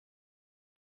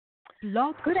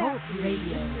Blog Good Talk afternoon.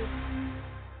 Radio.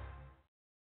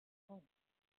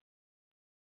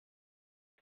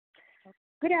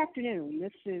 Good afternoon.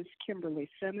 This is Kimberly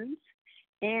Simmons,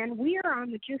 and we are on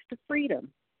the Gist of Freedom.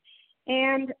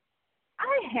 And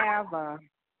I have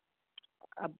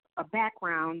a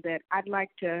background that I'd like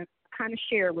to kind of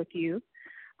share with you.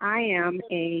 I am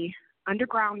a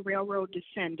Underground Railroad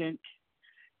descendant,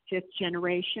 fifth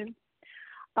generation,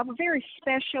 of a very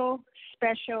special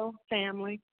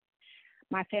family.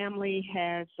 My family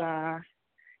has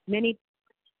many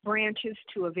branches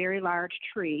to a very large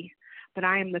tree, but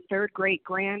I am the third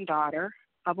great-granddaughter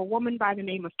of a woman by the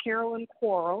name of Carolyn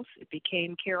Quarles. It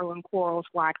became Carolyn Quarles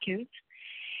Watkins.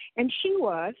 And she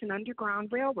was an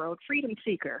Underground Railroad freedom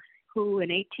seeker who in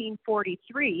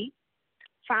 1843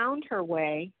 found her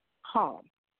way home.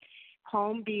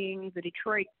 Home being the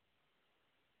Detroit,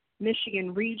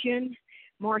 Michigan region,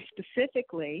 more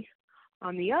specifically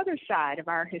on the other side of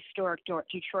our historic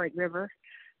Detroit River,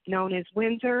 known as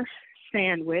Windsor,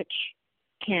 Sandwich,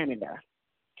 Canada.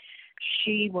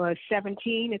 She was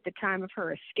 17 at the time of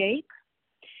her escape.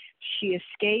 She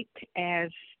escaped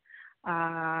as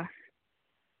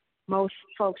most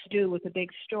folks do with a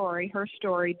big story, her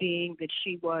story being that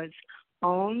she was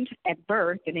owned at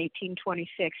birth in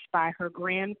 1826 by her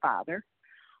grandfather,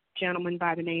 a gentleman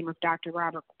by the name of Dr.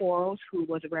 Robert Quarles, who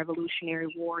was a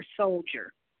Revolutionary War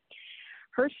soldier.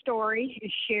 Her story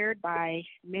is shared by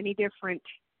many different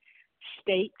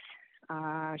states.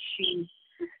 She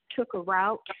took a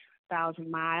route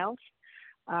 1,000 miles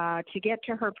to get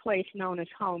to her place known as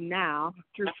home now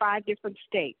through 5 different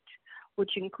states,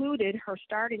 which included her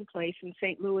starting place in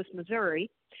St. Louis, Missouri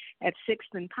at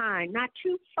 6th and Pine, not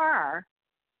too far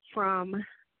from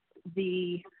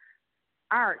the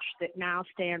arch that now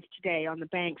stands today on the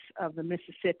banks of the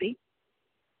Mississippi.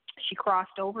 She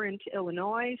crossed over into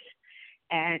Illinois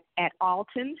at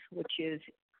Alton, which is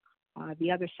the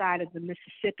other side of the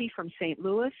Mississippi from St.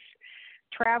 Louis,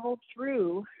 traveled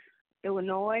through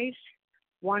Illinois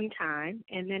one time,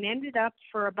 and then ended up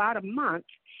for about a month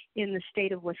in the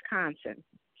state of Wisconsin.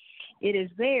 It is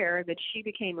there that she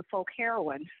became a folk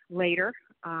heroine later.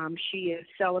 She is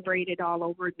celebrated all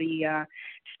over the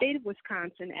state of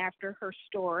Wisconsin after her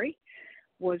story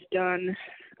was done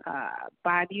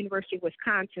by the University of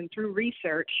Wisconsin through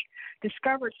research,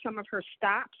 discovered some of her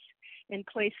stops and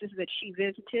places that she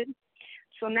visited.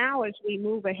 So now as we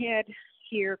move ahead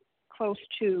here close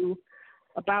to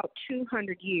about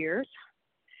 200 years,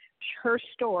 her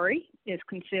story is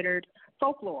considered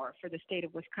folklore for the state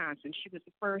of Wisconsin. She was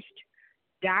the first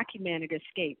documented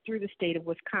escape through the state of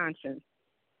Wisconsin.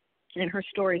 And her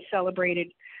story is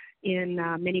celebrated in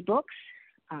many books,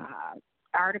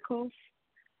 articles,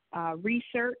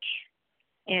 research,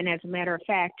 and as a matter of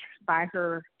fact, by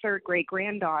her third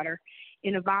great-granddaughter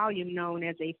in a volume known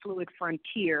as A Fluid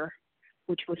Frontier,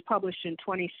 which was published in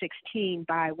 2016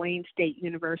 by Wayne State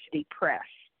University Press.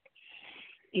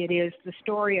 It is the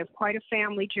story of quite a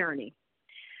family journey.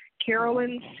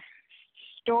 Carolyn's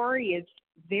story is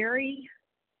very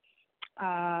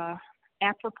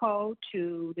apropos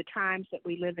to the times that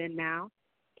we live in now.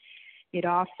 It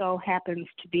also happens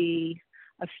to be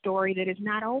a story that is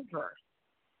not over.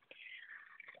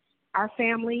 Our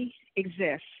family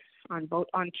exists on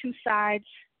 2 sides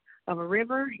of a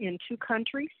river in 2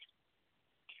 countries.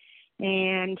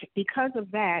 And because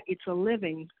of that, it's a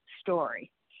living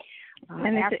story.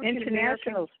 And it's an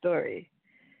international story.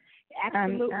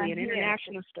 Absolutely, an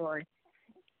international story.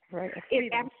 Right.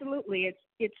 Absolutely,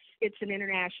 it's an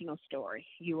international story.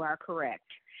 You are correct.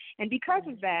 And because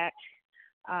of that,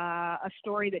 a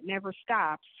story that never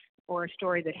stops, or a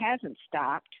story that hasn't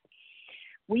stopped,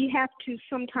 we have to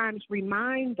sometimes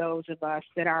remind those of us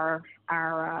that are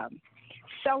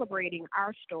celebrating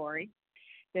our story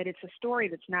that it's a story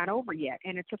that's not over yet,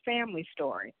 and it's a family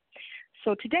story.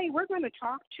 So today we're going to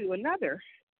talk to another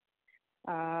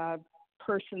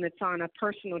person that's on a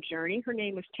personal journey. Her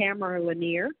name is Tamara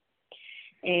Lanier,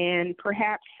 and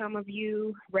perhaps some of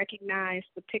you recognize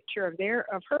the picture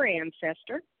of her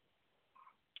ancestor.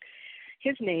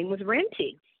 His name was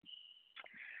Renty.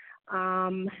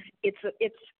 The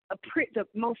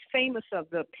most famous of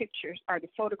the pictures the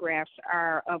photographs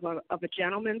are of a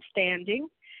gentleman standing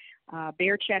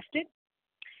bare-chested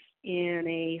in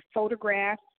a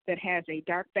photograph that has a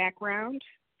dark background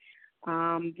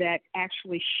that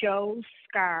actually shows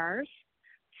scars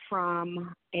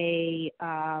from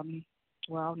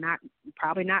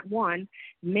probably not one,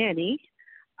 many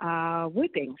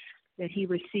whippings that he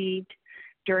received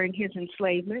during his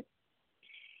enslavement.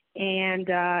 And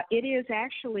it is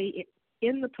actually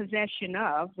in the possession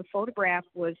of, the photograph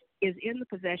is in the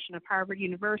possession of Harvard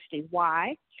University.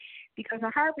 Why? because a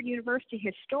Harvard University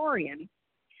historian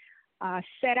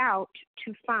set out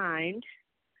to find,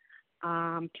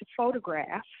 to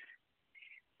photograph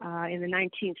in the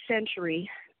 19th century,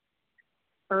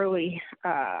 early,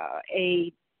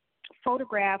 a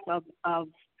photograph of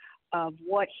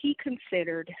what he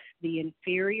considered the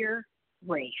inferior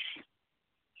race.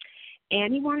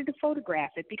 And he wanted to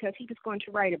photograph it because he was going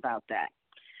to write about that.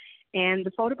 And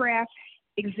the photograph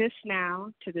exists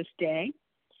now to this day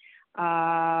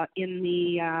in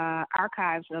the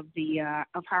archives of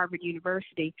Harvard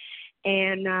University.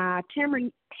 And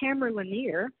Tamara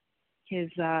Lanier, his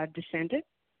descendant,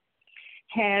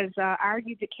 has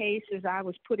argued the case, as I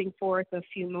was putting forth a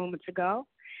few moments ago,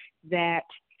 that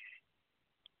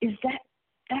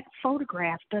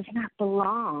photograph does not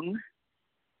belong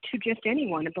to just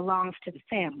anyone. It belongs to the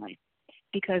family,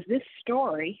 because this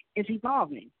story is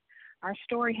evolving. Our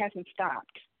story hasn't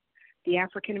stopped. The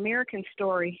African American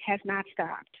story has not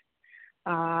stopped.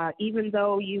 Even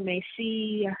though you may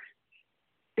see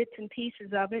bits and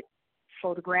pieces of it,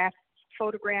 photographs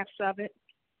of it,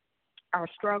 our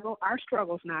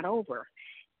struggle's not over.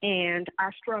 And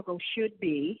our struggle should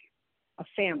be a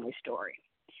family story.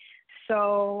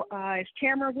 So is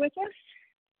Tamara with us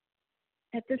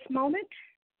at this moment?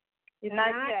 If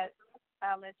not yet.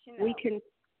 I'll let you know.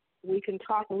 We can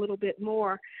talk a little bit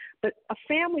more, but a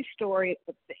family story.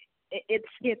 I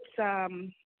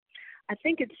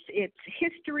think its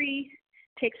history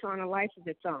takes on a life of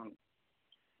its own,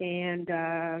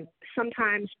 and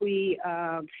sometimes we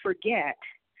forget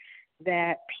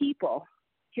that people,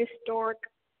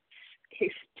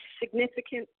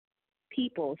 significant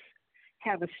peoples,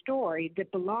 have a story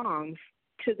that belongs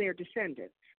to their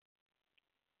descendants.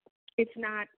 It's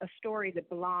not a story that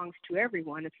belongs to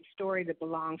everyone. It's a story that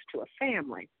belongs to a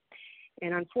family.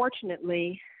 And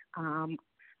unfortunately,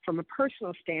 from a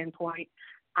personal standpoint,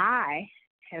 I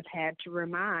have had to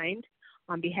remind,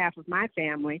 on behalf of my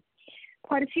family,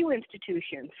 quite a few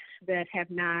institutions that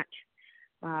have not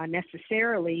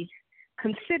necessarily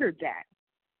considered that.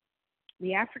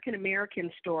 The African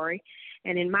American story,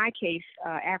 and in my case,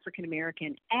 African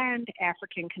American and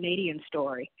African Canadian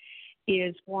story,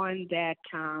 is one that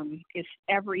is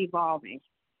ever evolving.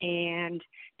 And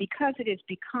because it has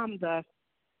become the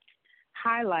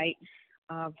highlight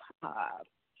of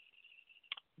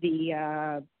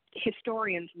the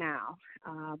historians now,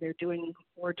 we're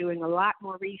doing a lot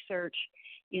more research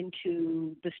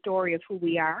into the story of who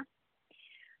we are.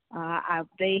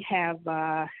 They have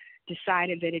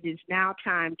decided that it is now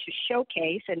time to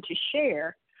showcase and to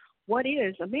share what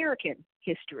is American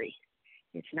history.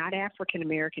 It's not African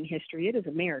American history, it is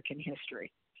American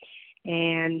history.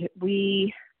 And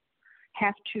we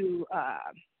have to,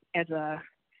 as a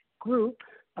group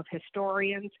of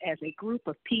historians, as a group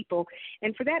of people,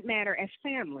 and for that matter, as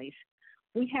families,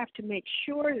 we have to make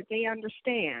sure that they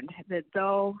understand that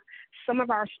though some of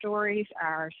our stories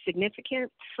are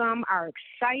significant, some are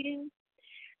exciting,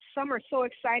 some are so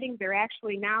exciting they're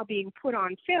actually now being put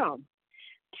on film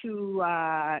to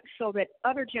so that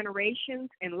other generations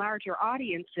and larger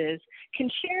audiences can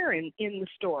share in the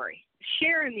story,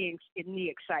 share in the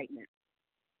excitement.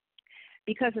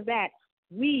 Because of that,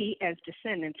 we as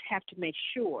descendants have to make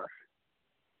sure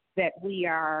that we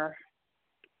are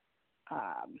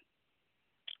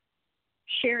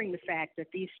sharing the fact that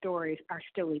these stories are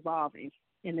still evolving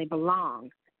and they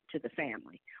belong to the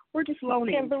family. We're just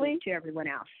loaning them to everyone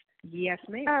else. Yes,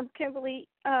 ma'am. Kimberly,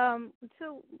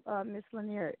 until Ms.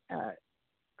 Lanier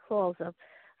calls up,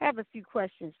 I have a few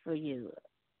questions for you.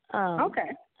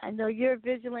 Okay. I know you're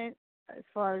vigilant as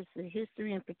far as the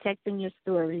history and protecting your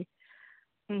story.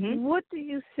 Mm-hmm. What do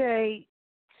you say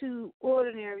to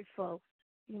ordinary folks?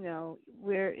 You know,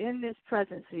 we're in this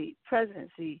presidency,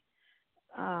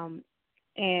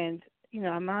 and, you know,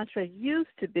 our mantra used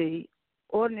to be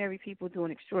ordinary people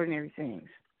doing extraordinary things.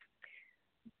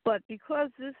 But because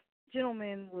this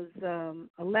gentleman was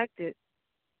elected,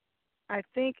 I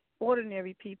think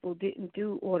ordinary people didn't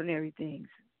do ordinary things,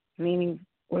 meaning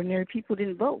ordinary people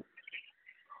didn't vote.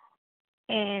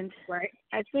 And right.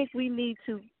 I think we need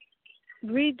to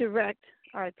redirect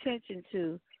our attention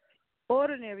to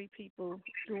ordinary people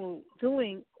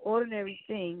doing ordinary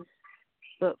things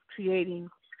but creating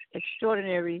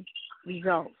extraordinary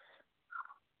results.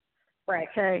 Right.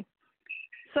 Okay.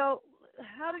 So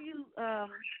how do you,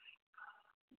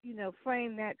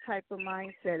 frame that type of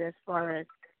mindset as far as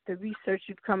the research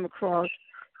you've come across?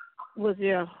 Was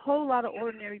there a whole lot of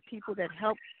ordinary people that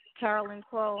helped Carolyn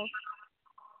Cross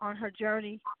on her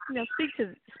journey? You know,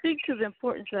 speak to the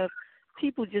importance of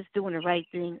people just doing the right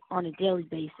thing on a daily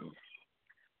basis.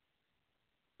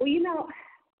 Well, you know,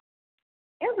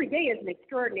 every day is an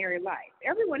extraordinary life.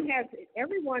 Everyone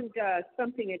does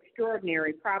something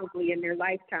extraordinary probably in their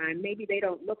lifetime. Maybe they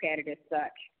don't look at it as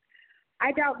such.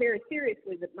 I doubt very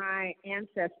seriously that my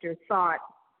ancestor thought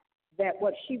that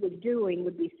what she was doing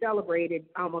would be celebrated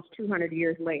almost 200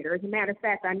 years later. As a matter of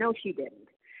fact, I know she didn't.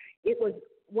 It was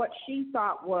what she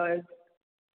thought was,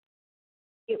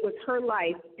 it was her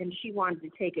life, and she wanted to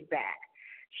take it back.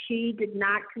 She did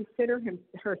not consider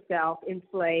herself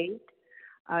enslaved.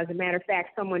 As a matter of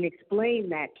fact, someone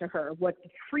explained that to her, what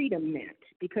freedom meant,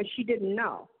 because she didn't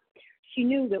know. She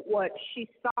knew that what she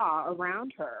saw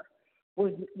around her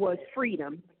was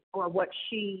freedom, or what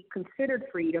she considered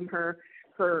freedom. Her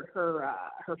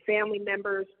family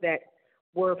members that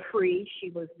were free. She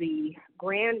was the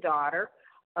granddaughter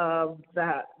of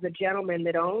the gentleman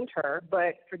that owned her,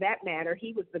 but for that matter,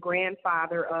 he was the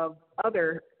grandfather of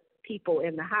other people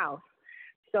in the house.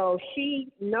 So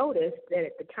she noticed that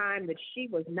at the time that she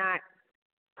was not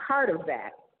part of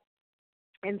that.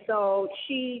 And so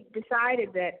she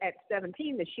decided that at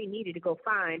 17 that she needed to go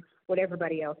find what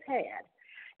everybody else had.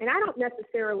 And I don't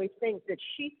necessarily think that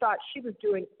she thought she was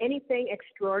doing anything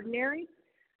extraordinary.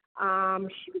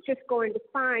 She was just going to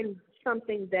find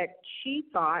something that she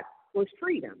thought was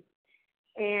freedom.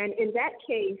 And in that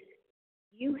case,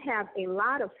 you have a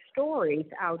lot of stories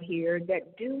out here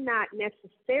that do not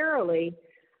necessarily,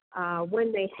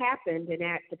 when they happened and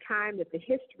at the time that the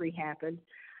history happened,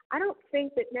 I don't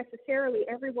think that necessarily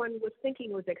everyone was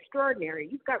thinking was extraordinary.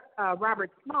 You've got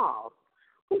Robert Small,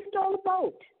 who stole a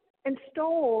boat and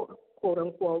stole, quote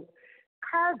unquote,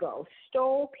 cargo,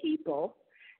 stole people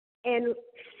and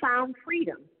found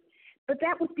freedom. But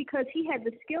that was because he had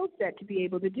the skill set to be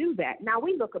able to do that. Now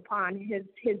we look upon his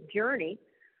journey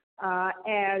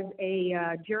as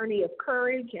a journey of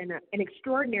courage and an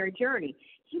extraordinary journey.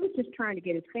 He was just trying to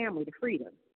get his family to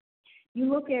freedom. You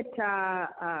look at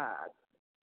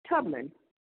Tubman,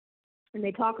 and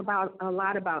they talk a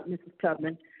lot about Mrs.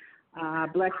 Tubman,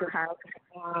 bless her heart,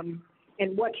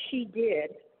 and what she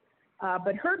did.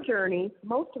 But her journey,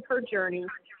 most of her journey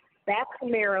back to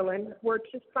Maryland, were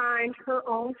to find her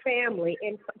own family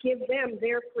and give them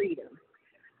their freedom.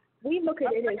 We look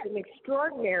at it as an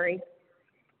extraordinary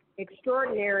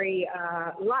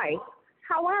life.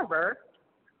 However,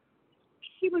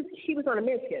 she was on a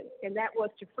mission, and that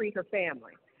was to free her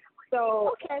family.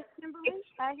 So, okay, Kimberly,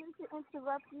 I hate to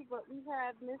interrupt you, but we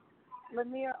have Miss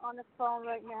Lanier on the phone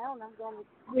right now, and I'm going to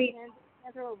hand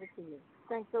her over to you.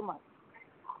 Thanks so much.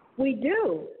 We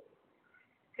do.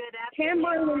 Good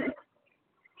afternoon.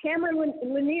 Tamara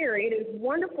Lanier, it is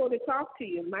wonderful to talk to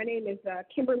you. My name is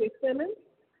Kimberly Simmons,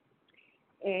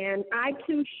 and I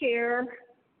too share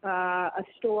a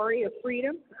story of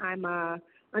freedom. I'm a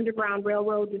Underground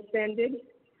Railroad descended,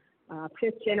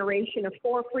 fifth generation of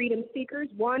 4 freedom seekers.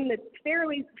 One that's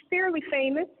fairly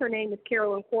famous. Her name is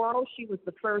Carolyn Quarles. She was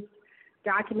the first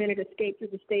documented escape through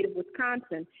the state of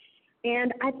Wisconsin,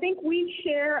 and I think we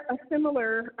share a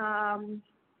similar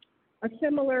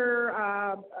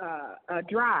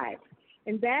drive,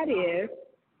 and that is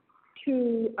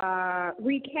to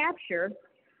recapture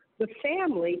the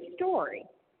family story.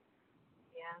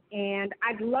 Yeah. And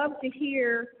I'd love to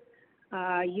hear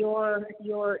your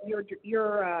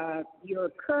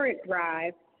current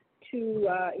drive to,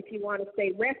 if you want to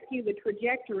say, rescue the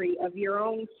trajectory of your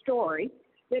own story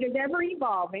that is ever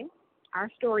evolving. Our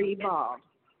story evolved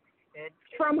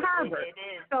from Harvard. It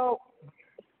is.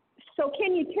 So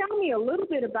can you tell me a little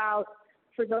bit about,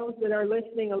 for those that are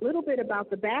listening, a little bit about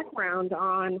the background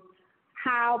on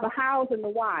the hows and the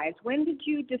whys? When did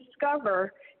you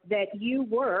discover that you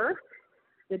were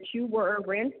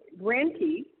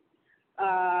Renty's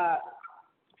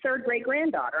third great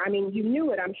granddaughter? I mean, you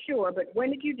knew it, I'm sure, but when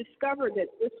did you discover that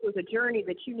this was a journey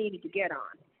that you needed to get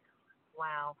on?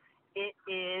 Wow. It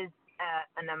is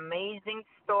an amazing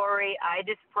story. I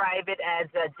describe it as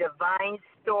a divine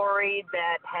story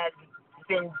that has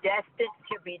been destined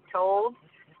to be told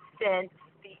since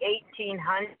the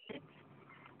 1800s.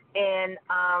 And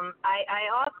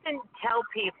I often tell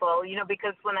people,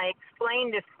 because when I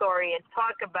explain this story and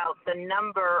talk about the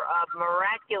number of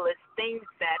miraculous things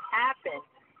that happen,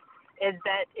 is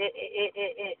that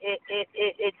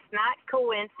it's not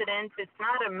coincidence, it's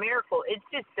not a miracle, it's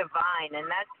just divine. And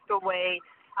that's the way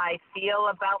I feel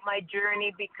about my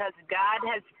journey, because God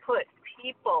has put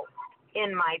people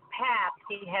in my path.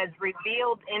 He has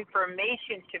revealed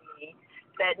information to me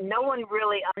that no one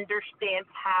really understands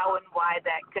how and why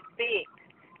that could be.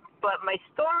 But my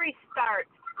story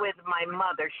starts with my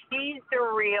mother. She's the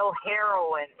real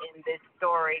heroine in this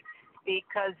story,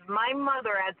 because my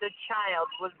mother as a child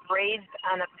was raised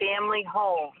on a family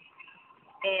home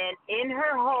And in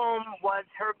her home was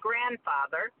her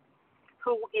grandfather,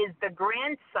 who is the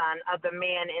grandson of the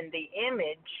man in the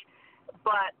image.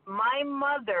 But my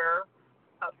mother,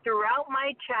 throughout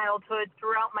my childhood,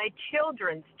 throughout my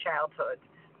children's childhood,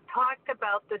 talked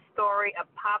about the story of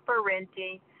Papa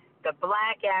Renty, the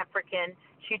black African.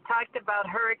 She talked about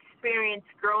her experience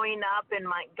growing up in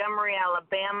Montgomery,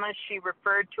 Alabama. She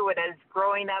referred to it as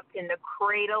growing up in the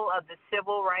cradle of the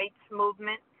civil rights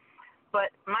movement.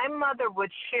 But my mother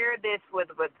would share this with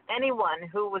anyone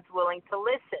who was willing to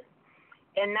listen.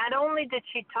 And not only did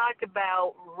she talk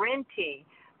about Renty,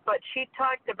 but she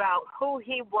talked about who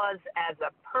he was as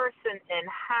a person and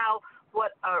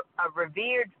what a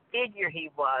revered figure he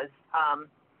was,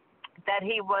 that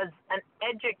he was an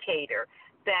educator,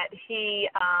 that he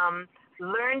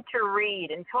learned to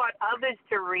read and taught others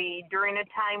to read during a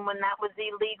time when that was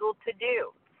illegal to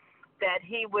do, that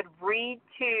he would read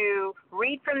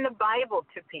from the Bible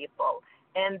to people,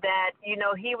 and that,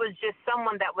 he was just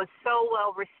someone that was so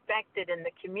well respected in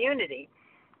the community.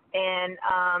 And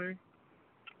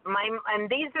and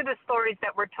these are the stories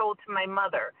that were told to my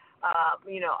mother,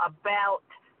 about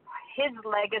his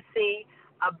legacy,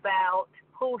 about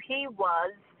who he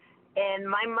was, and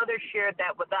my mother shared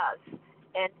that with us.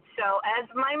 And so as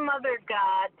my mother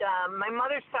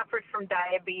suffered from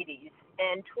diabetes,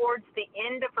 and towards the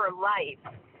end of her life,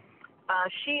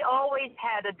 she always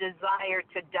had a desire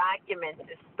to document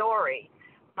the story.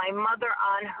 My mother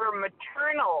on her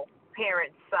maternal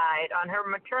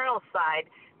side,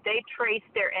 they traced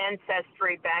their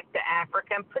ancestry back to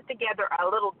Africa and put together a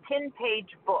little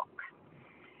 10-page book.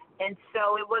 And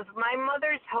so it was my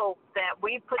mother's hope that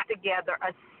we put together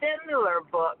a similar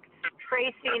book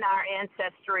tracing our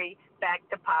ancestry back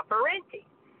to Papa Renty.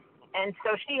 And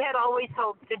so she had always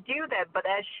hoped to do that, but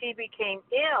as she became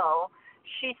ill,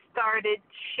 she started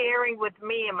sharing with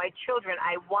me and my children,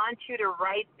 I want you to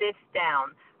write this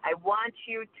down. I want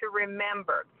you to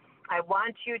remember. I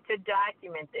want you to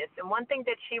document this. And one thing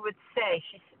that she would say,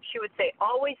 she would say,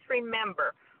 always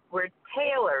remember, we're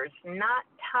Taylors, not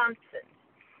Thompsons.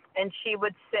 And she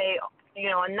would say,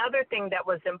 another thing that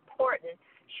was important,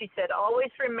 she said,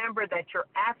 always remember that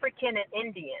you're African and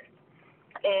Indian.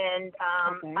 And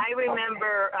I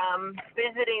remember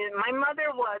visiting. My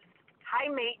mother was high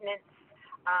maintenance.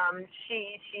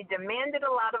 She demanded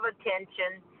a lot of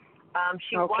attention.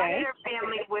 She wanted her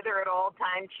family with her at all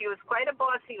times. She was quite a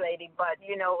bossy lady, but,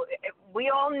 we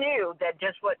all knew that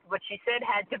just what she said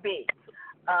had to be.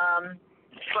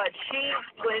 But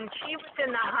when she was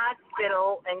in the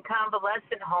hospital and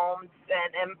convalescent homes,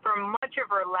 and for much of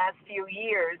her last few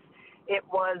years, it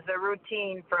was a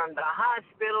routine from the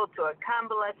hospital to a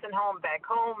convalescent home, back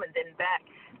home, and then back.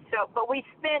 So, but we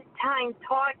spent time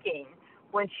talking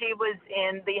when she was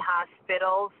in the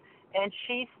hospitals, and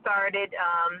she started,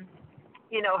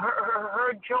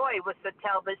 her joy was to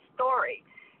tell this story.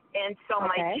 And so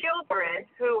my children,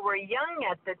 who were young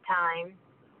at the time,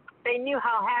 they knew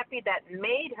how happy that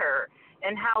made her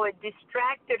and how it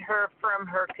distracted her from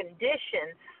her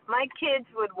condition. My kids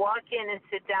would walk in and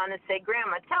sit down and say,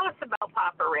 Grandma, tell us about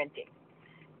Papa Renty.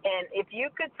 And if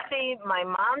you could see my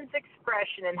mom's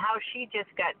expression and how she just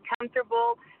got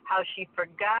comfortable, how she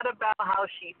forgot about how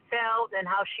she felt, and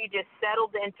how she just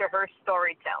settled into her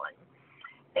storytelling.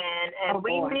 And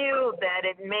we knew that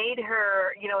it made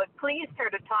her, it pleased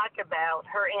her to talk about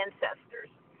her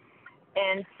ancestors.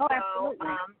 And so,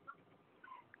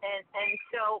 and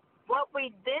so what we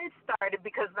then started,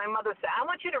 because my mother said, I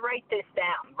want you to write this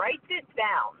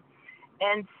down.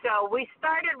 And so we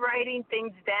started writing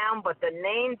things down, but the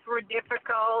names were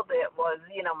difficult. It was,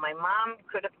 my mom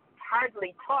could have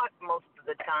hardly talked most of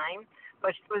the time,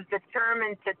 but she was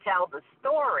determined to tell the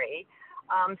story.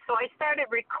 So I started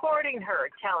recording her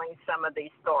telling some of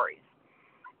these stories.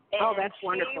 And that's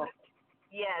wonderful.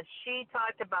 Yes, she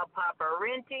talked about Papa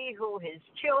Renty, who his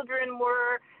children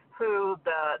were, who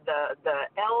the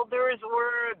elders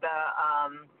were,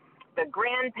 the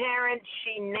grandparents.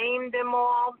 She named them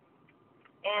all.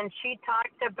 And she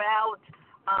talked about,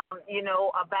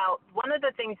 about one of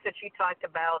the things that she talked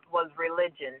about was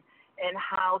religion and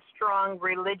how strong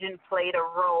religion played a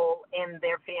role in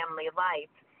their family life.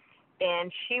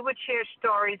 And she would share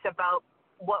stories about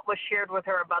what was shared with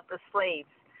her about the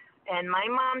slaves. And my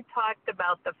mom talked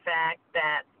about the fact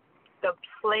that the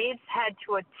slaves had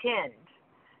to attend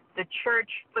the church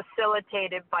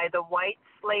facilitated by the white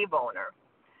slave owner,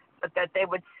 but that they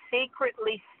would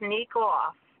secretly sneak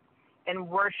off and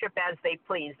worship as they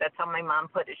please. That's how my mom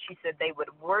put it. She said they would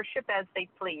worship as they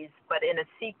please, but in a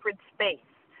secret space.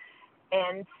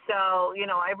 And so,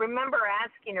 I remember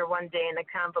asking her one day in a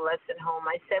convalescent home,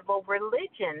 I said, well,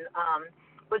 religion,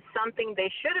 was something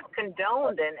they should have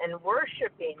condoned and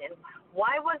worshiping. And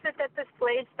why was it that the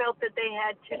slaves felt that they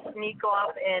had to sneak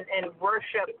off and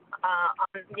worship,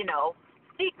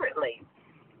 secretly?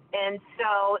 And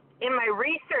so in my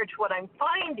research, what I'm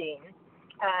finding,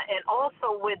 and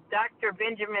also with Dr.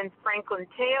 Benjamin Franklin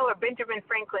Taylor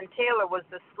was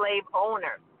the slave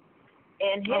owner,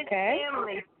 and his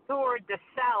family toured the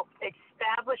South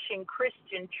establishing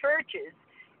Christian churches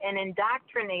and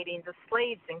indoctrinating the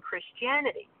slaves in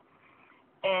Christianity.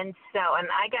 And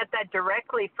I got that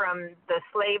directly from the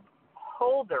slave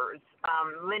holders,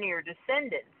 linear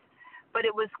descendants. But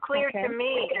it was clear to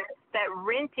me that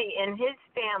Renty and his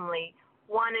family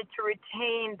wanted to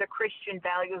retain the Christian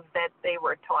values that they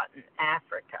were taught in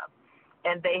Africa.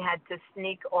 And they had to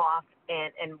sneak off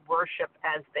and worship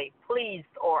as they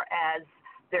pleased, or as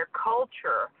their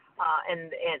culture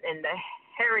and the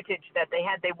heritage that they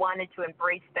had, they wanted to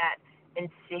embrace that in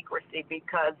secrecy,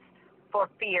 because for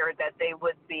fear that they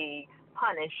would be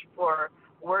punished for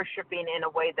worshiping in a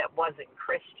way that wasn't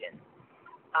Christian.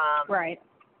 Right.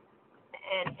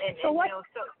 And so what?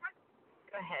 So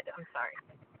go ahead. I'm sorry.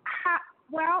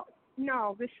 Well,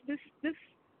 no.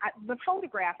 The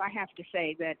photograph. I have to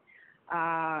say that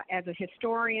as a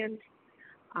historian,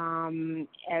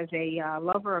 as a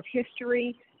lover of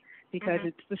history, because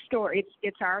it's the story.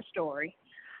 It's our story.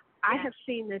 I have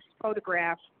seen this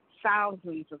photograph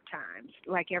thousands of times,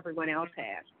 like everyone else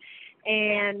has.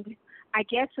 And I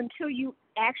guess until you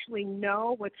actually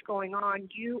know what's going on,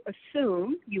 you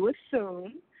assume,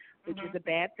 which is a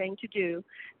bad thing to do,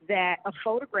 that a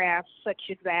photograph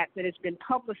such as that has been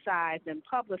publicized and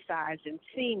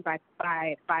seen by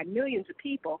millions of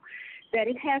people, that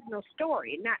it has no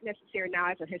story. Not necessarily.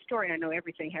 Now, as a historian, I know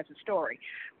everything has a story.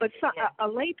 But a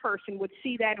layperson would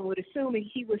see that and would assume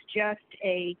he was just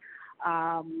an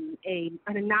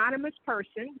anonymous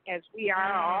person, as we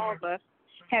are, all of us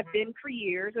have been for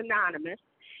years, anonymous.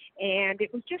 And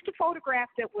it was just a photograph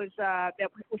that was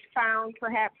found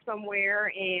perhaps somewhere,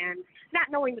 and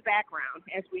not knowing the background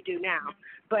as we do now.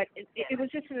 But it was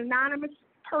just an anonymous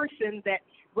person that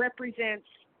represents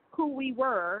who we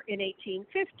were in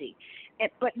 1850.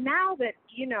 But now that,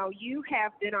 you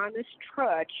have been on this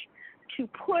trudge to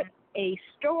put a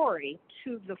story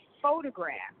to the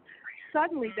photograph,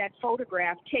 suddenly that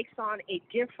photograph takes on a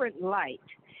different light.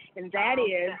 And that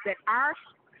is that our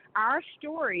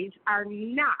stories are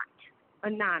not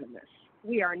anonymous.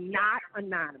 We are not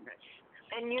anonymous.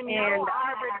 And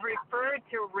Harvard referred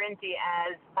to Renty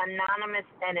as anonymous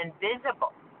and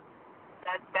invisible.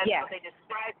 That's what they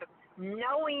described him,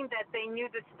 knowing that they knew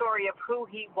the story of who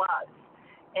he was.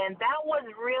 And that was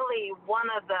really one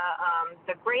of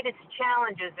the greatest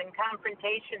challenges and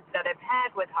confrontations that I've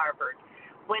had with Harvard.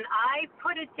 When I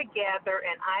put it together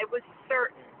and I was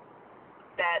certain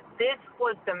that this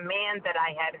was the man that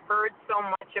I had heard so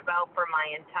much about for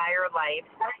my entire life,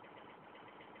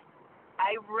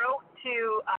 I wrote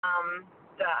to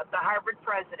the Harvard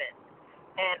president,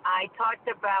 and I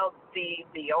talked about the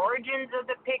origins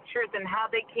of the pictures and how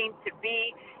they came to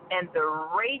be, and the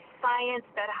race science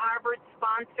that Harvard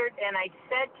sponsored. And I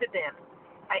said to them,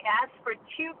 I asked for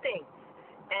two things,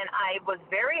 and I was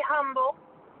very humble.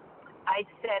 I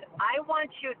said, I want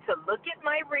you to look at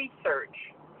my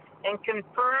research and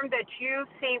confirm that you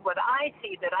see what I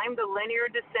see, that I'm the linear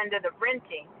descendant of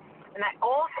Renty. And I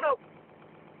also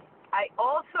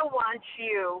want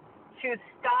you to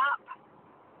stop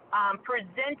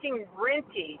presenting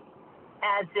Renty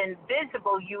as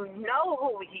invisible. You know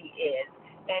who he is,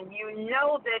 and you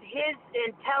know that his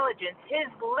intelligence, his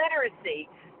literacy,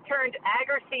 turned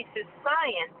agassiz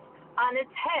science on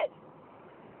its head.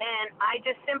 And I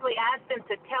just simply asked him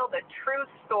to tell the true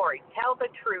story, tell the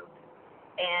truth.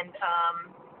 And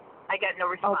I got no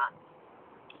response.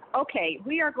 Okay,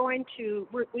 we are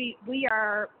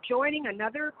joining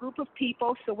another group of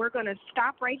people, so we're going to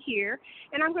stop right here,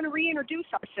 and I'm going to reintroduce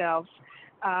ourselves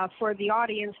for the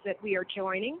audience that we are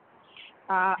joining.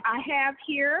 I have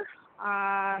here,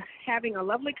 having a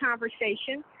lovely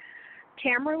conversation,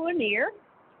 Tamara Lanier,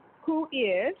 who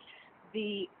is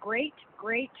the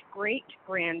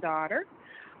great-great-great-granddaughter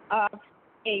of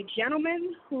a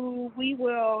gentleman who we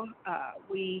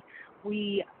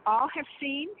all have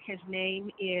seen. His name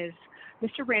is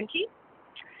Mr. Renty,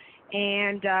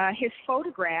 and his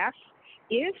photograph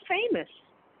is famous.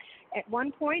 At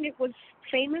one point, it was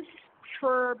famous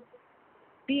for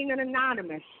being an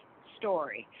anonymous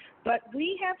story, but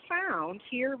we have found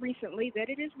here recently that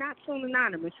it is not so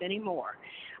anonymous anymore.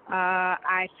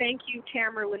 I thank you,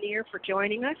 Tamara Lanier, for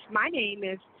joining us. My name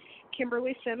is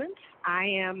Kimberly Simmons. I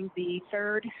am the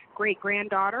third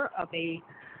great-granddaughter of a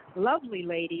lovely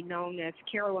lady known as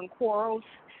Carolyn Quarles,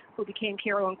 who became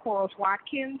Carolyn Quarles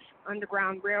Watkins,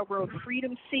 Underground Railroad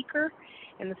freedom seeker,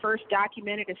 and the first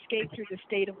documented escape through the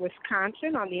state of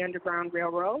Wisconsin on the Underground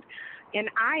Railroad. And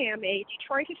I am a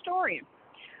Detroit historian,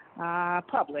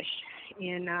 published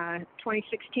in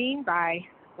 2016 by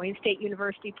Wayne State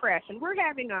University Press. And we're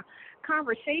having a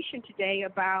conversation today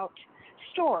about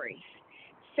stories,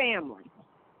 family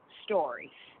stories.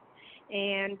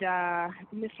 And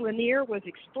Miss Lanier was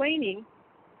explaining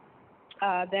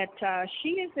that she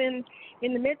is in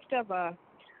the midst of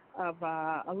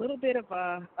a little bit of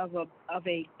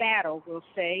a battle, we'll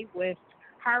say, with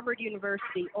Harvard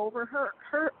University over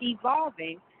her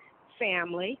evolving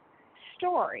family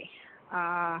story.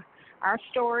 Our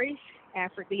stories,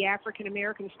 the African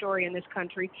American story in this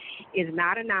country, is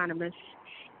not anonymous,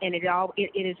 and it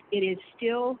is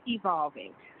still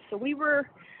evolving. So we were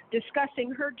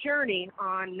discussing her journey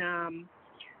on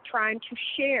trying to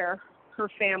share her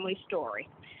family story.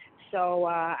 So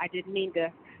I didn't mean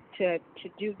to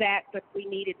do that, but we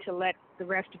needed to let the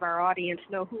rest of our audience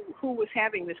know who was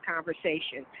having this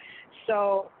conversation.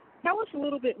 So tell us a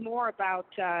little bit more about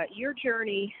your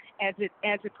journey as it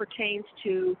pertains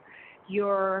to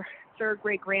your third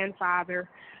great grandfather,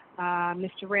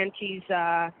 Mr. Renty's,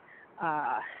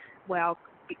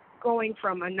 going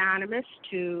from anonymous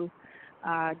to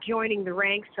joining the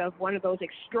ranks of one of those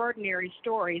extraordinary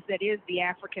stories that is the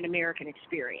African American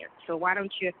experience. So why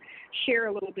don't you share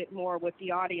a little bit more with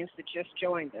the audience that just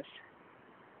joined us?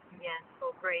 Yes,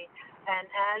 so great. And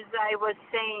as I was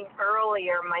saying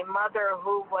earlier, my mother,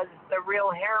 who was the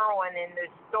real heroine in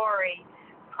this story,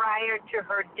 prior to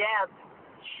her death,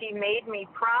 she made me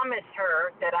promise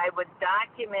her that I would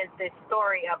document this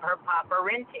story of her Papa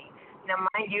Renty. Now,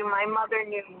 mind you, my mother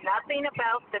knew nothing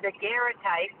about the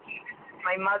daguerreotype.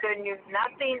 My mother knew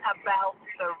nothing about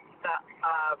the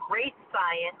race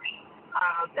science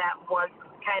that was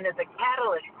kind of the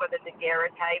catalyst for the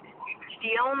daguerreotype.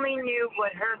 She only knew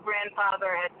what her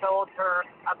grandfather had told her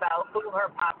about who her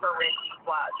Papa Renty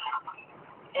was.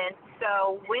 And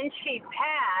so when she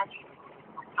passed,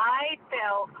 I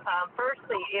felt,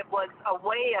 firstly, it was a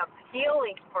way of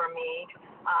healing for me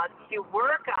to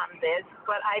work on this,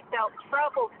 but I felt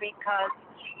troubled because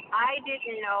I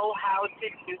didn't know how to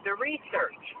do the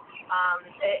research.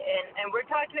 And we're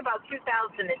talking about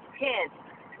 2010.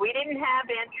 We didn't have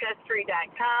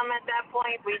Ancestry.com at that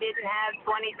point. We didn't have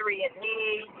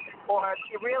 23andMe or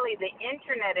really the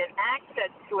internet and access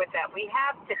to it that we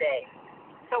have today.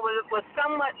 So it was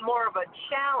somewhat more of a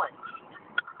challenge.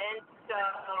 And so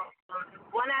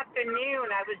one afternoon,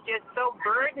 I was just so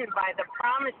burdened by the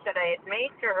promise that I had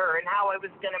made to her and how I was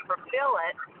going to fulfill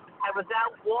it. I was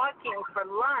out walking for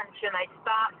lunch, and I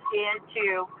stopped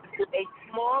into a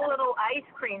small little ice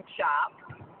cream shop,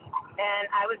 and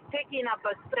I was picking up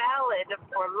a salad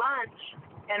for lunch,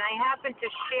 and I happened to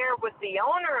share with the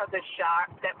owner of the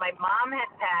shop that my mom had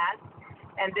passed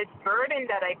and this burden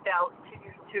that I felt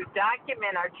to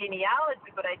document our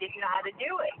genealogy, but I didn't know how to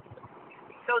do it.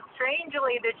 So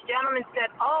strangely, this gentleman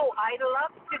said, "Oh, I'd love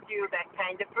to do that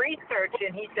kind of research,"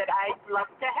 and he said, "I'd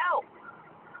love to help."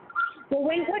 Well,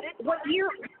 wait, what year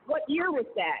was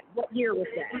that? What year was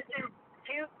that? This is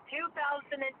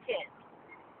 2010.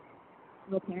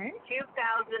 Okay.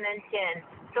 2010.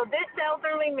 So this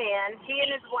elderly man, he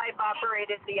and his wife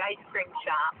operated the ice cream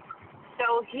shop.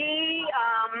 So he,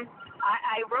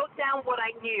 I wrote down what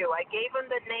I knew. I gave him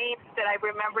the names that I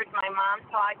remembered my mom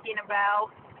talking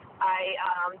about. I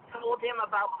told him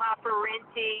about Papa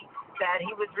Renty, that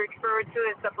he was referred to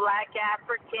as the Black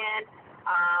African,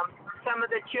 some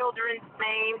of the children's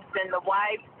names and the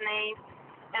wives' names.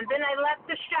 And then I left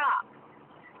the shop.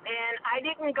 And I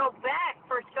didn't go back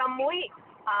for some weeks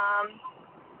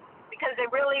because I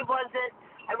really wasn't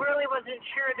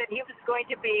sure that he was going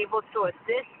to be able to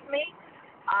assist me.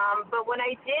 But when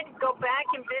I did go back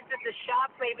and visit the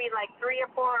shop, maybe like 3 or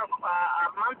 4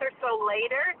 a month or so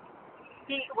later,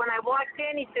 when I walked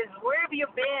in, he says, "Where have you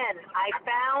been? I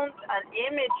found an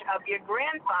image of your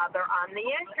grandfather on the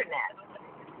internet."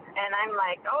 And I'm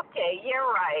like, "Okay, you're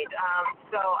right."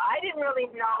 So I didn't really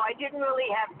know. I didn't really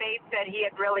have faith that he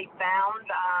had really found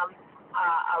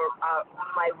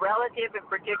my relative, and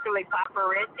particularly Papa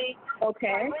Renty.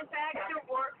 Okay. I went back to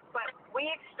work, but we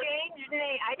exchanged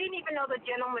names. I didn't even know the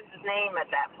gentleman's name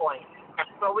at that point.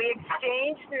 But we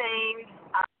exchanged names.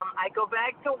 I go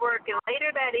back to work, and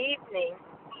later that evening,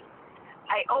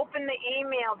 I open the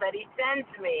email that he sends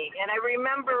me, and I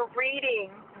remember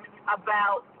reading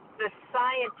about the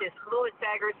scientist, Louis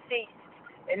Agassiz,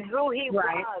 and who he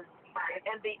was,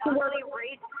 and the ugly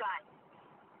race science.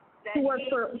 Who worked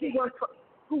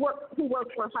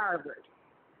for Harvard.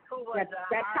 Who was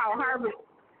that's how Harvard.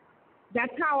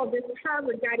 That's how this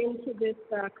Harvard got into this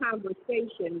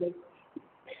conversation.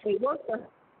 They work for.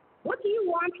 What do you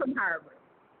want from Harvard?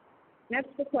 That's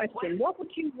the question. What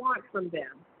would you want from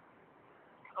them?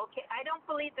 Okay, I don't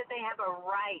believe that they have a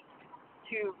right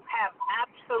to have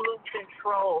absolute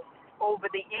control over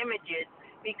the images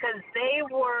because they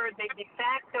were the de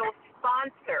facto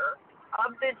sponsor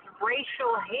of this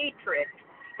racial hatred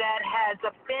that has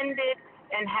offended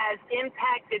and has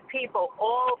impacted people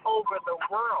all over the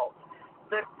world.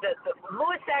 The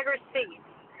Louis Agassiz,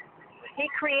 he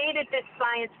created this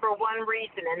science for one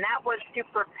reason, and that was to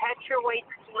perpetuate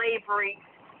slavery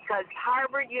because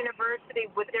Harvard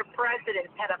University, with their president,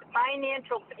 had a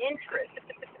financial interest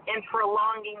in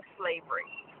prolonging slavery.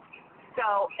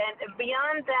 So, and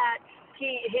beyond that,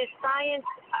 his science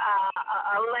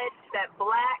alleged that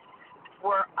blacks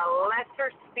were a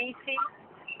lesser species,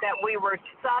 that we were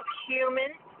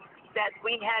subhuman, that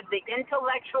we had the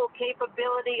intellectual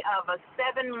capability of a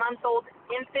 7-month-old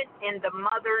infant in the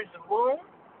mother's womb.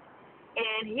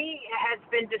 And he has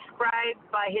been described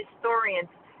by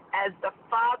historians as the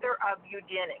father of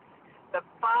eugenics, the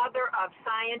father of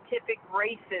scientific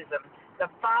racism,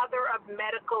 the father of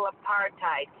medical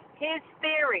apartheid. His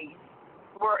theories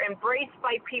were embraced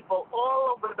by people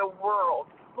all over the world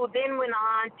who then went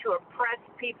on to oppress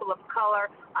people of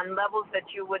color on levels that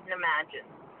you wouldn't imagine.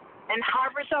 And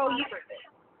Harvard sponsored it.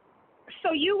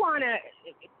 So you want to,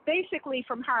 basically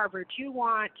from Harvard, you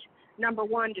want, number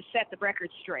one, to set the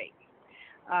record straight.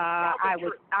 I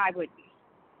would.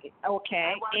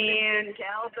 Okay, and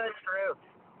tell the truth.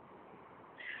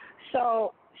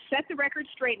 So set the record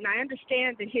straight, and I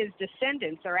understand that his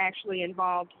descendants are actually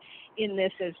involved in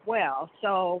this as well.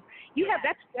 So you have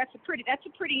that's a pretty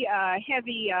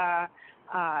heavy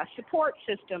support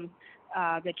system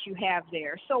that you have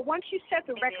there. So once you set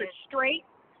the record straight,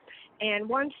 and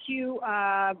once you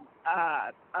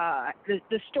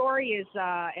the story is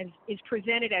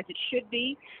presented as it should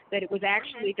be, that it was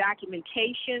actually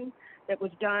documentation that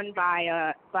was done by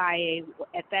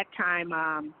at that time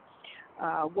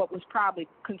what was probably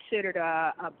considered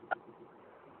a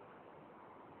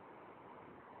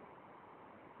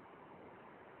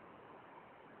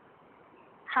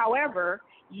However,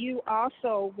 you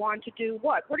also want to do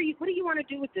what? What do you want to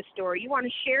do with this story? You want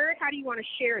to share it? How do you want to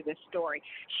share this story?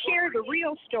 Share the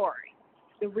real story.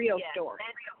 The real story.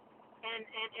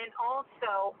 And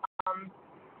also,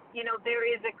 there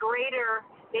is a greater.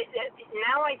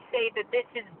 Now I say that this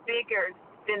is bigger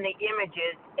than the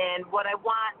images, and what I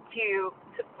want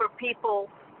for people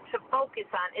to focus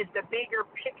on is the bigger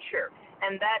picture,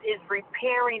 and that is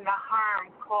repairing the harm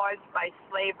caused by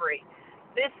slavery.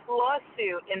 This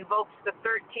lawsuit invokes the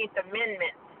 13th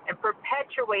Amendment and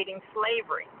perpetuating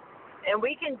slavery, and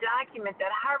we can document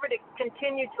that Harvard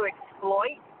continued to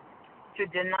exploit, to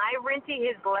deny Renty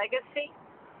his legacy,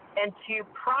 and to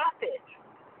profit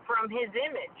from his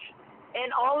image,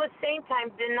 and all at the same time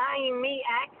denying me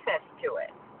access to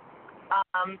it.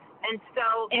 And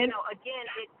so, again,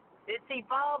 it's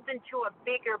evolved into a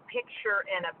bigger picture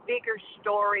and a bigger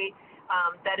story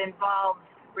that involves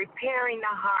repairing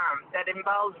the harm, that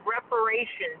involves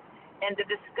reparations, and the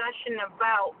discussion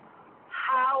about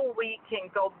how we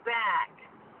can go back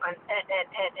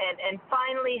and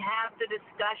finally have the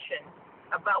discussion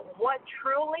about what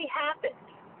truly happened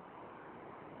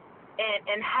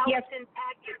and how it's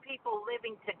impacted people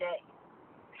living today.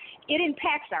 It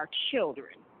impacts our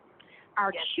children.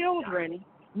 Our children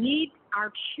need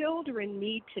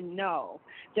to know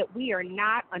that we are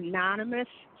not anonymous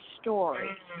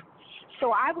stories. Mm-hmm.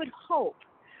 So I would hope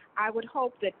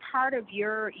that part of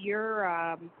your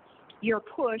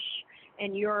push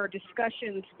and your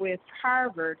discussions with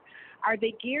Harvard, are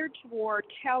they geared toward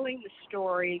telling the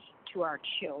stories to our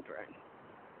children?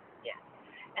 Yes,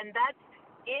 and that's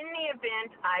in the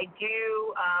event I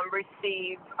do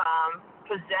receive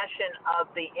possession of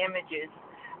the images.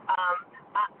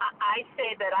 I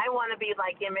say that I want to be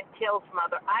like Emmett Till's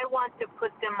mother. I want to put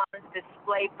them on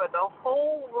display for the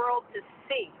whole world to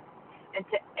see and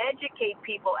to educate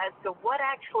people as to what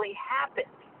actually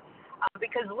happened.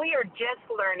 Because we are just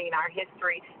learning our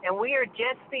history, and we are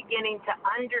just beginning to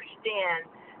understand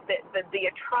the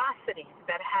atrocities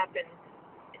that happened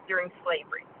during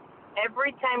slavery.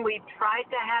 Every time we try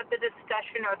to have the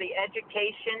discussion or the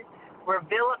education, we're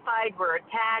vilified, we're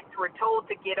attacked, we're told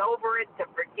to get over it, to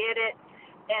forget it.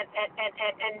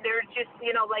 And there's just,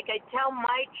 like I tell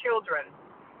my children,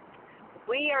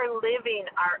 we are living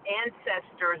our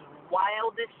ancestors'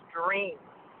 wildest dreams.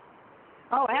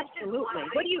 Oh, absolutely.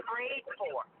 What do you prayed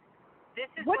for? This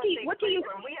is what they prayed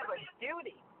for. We have a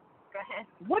duty. Go ahead.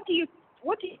 What do you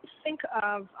think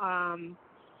of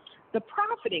the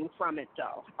profiting from it,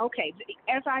 though. Okay,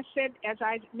 as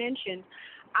I mentioned,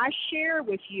 I share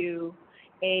with you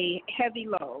a heavy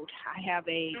load. I have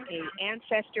a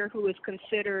ancestor who is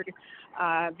considered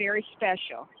very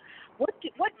special.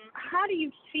 How do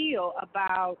you feel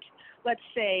about, let's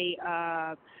say,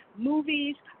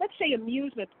 movies, let's say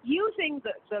amusement, using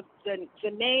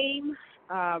the name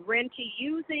Renty,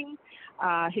 using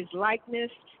his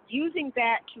likeness, using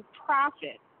that to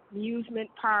profit amusement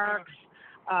parks,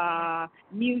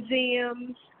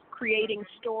 museums, creating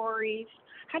stories?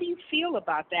 How do you feel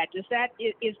about that? Is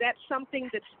that something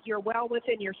that's you're well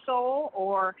within your soul,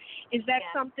 or is that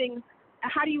something?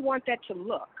 How do you want that to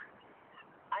look?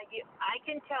 I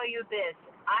can tell you this: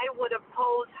 I would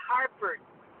oppose Harvard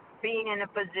being in a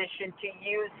position to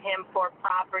use him for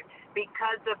profit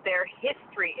because of their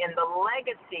history and the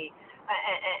legacy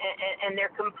and their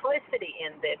complicity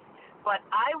in this. But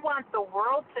I want the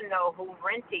world to know who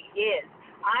Renty is.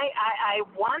 I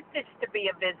want this to be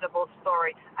a visible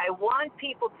story. I want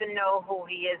people to know who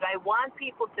he is. I want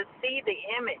people to see the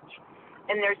image.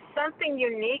 And there's something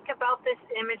unique about this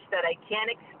image that I can't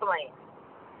explain.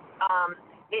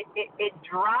 It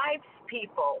drives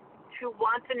people to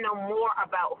want to know more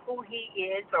about who he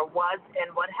is or was and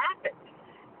what happened.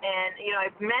 And,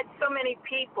 I've met so many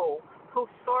people who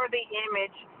saw the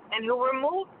image and who were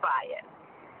moved by it.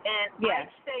 And yes.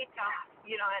 I say to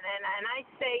and I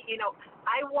say,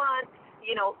 I want,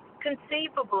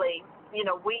 conceivably,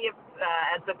 we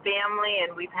as a family,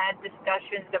 and we've had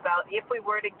discussions about if we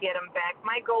were to get them back,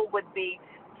 my goal would be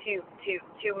to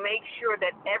make sure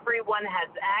that everyone has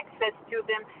access to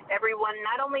them, everyone,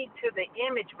 not only to the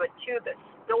image, but to the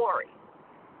story.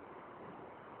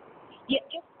 Yeah,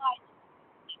 just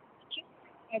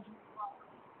as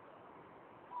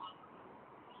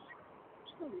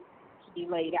truth to be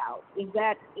laid out.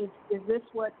 Is this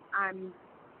what I'm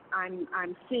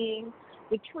seeing,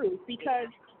 the truth? Because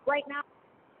right now,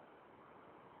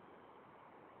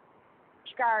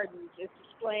 Gardens is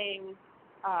displaying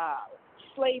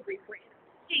slavery for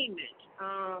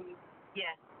entertainment.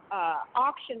 Yes.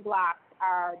 Auction blocks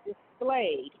are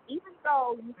displayed. Even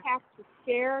though you have to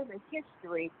share the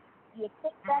history, do you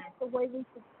think that's the way we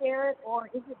should share it, or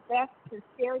is it best to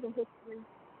share the history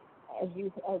as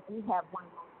you have one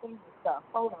of those famous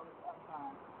photos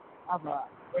of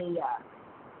something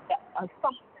that's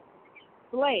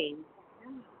displayed?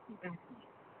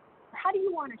 How do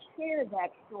you want to share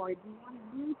that story? Do you want to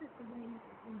use it the way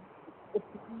it's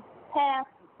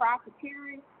past and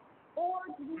profiteering, or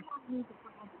do you want to use it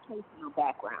for educational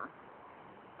background?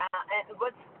 And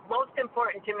what's most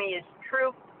important to me is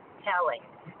truth telling.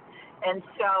 And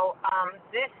so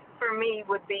this, for me,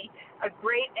 would be a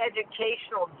great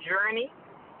educational journey.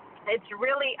 It's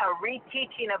really a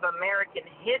reteaching of American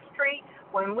history.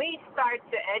 When we start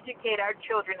to educate our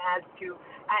children as to,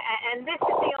 and this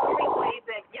is the only way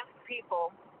that young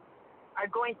people are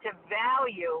going to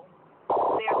value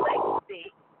their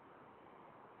legacy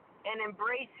and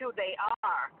embrace who they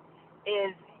are,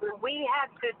 is we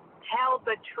have to tell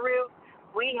the truth.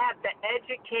 We have to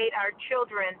educate our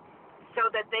children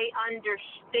so that they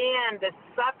understand the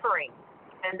suffering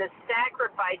and the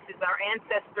sacrifices our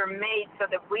ancestors made so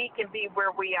that we can be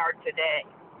where we are today.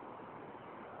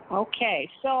 Okay,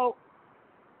 so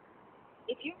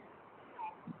if you,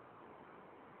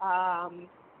 how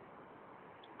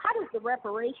does the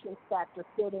reparations factor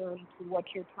fit into what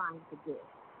you're trying to do?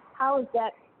 How is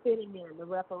that fitting in, the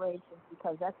reparations?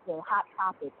 Because that's the hot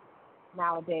topic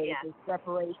nowadays, is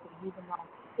reparations, even though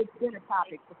it's been a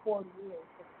topic for 40 years.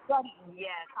 But suddenly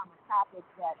it's become a topic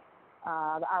that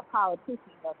our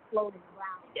politicians are floating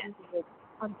around using it,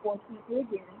 unfortunately,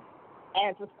 again,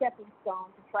 as a stepping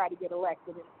stone to try to get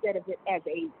elected instead of it as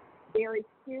a very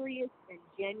serious and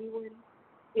genuine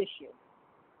issue.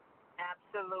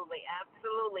 Absolutely,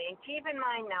 absolutely. And keep in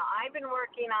mind now, I've been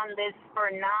working on this for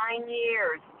 9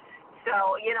 years.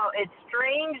 So, it's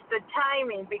strange, the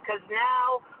timing, because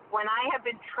now when I have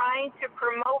been trying to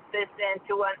promote this and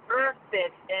to unearth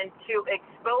this and to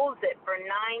expose it for 9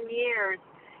 years,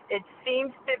 it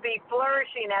seems to be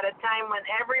flourishing at a time when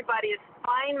everybody is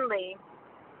finally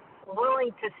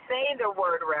willing to say the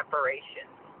word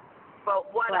reparations.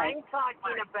 But what I'm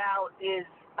talking about is,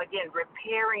 again,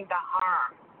 repairing the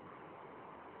harm.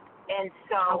 And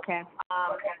so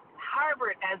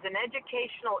Harvard, as an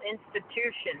educational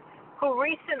institution, who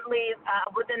recently,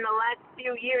 within the last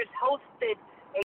few years, hosted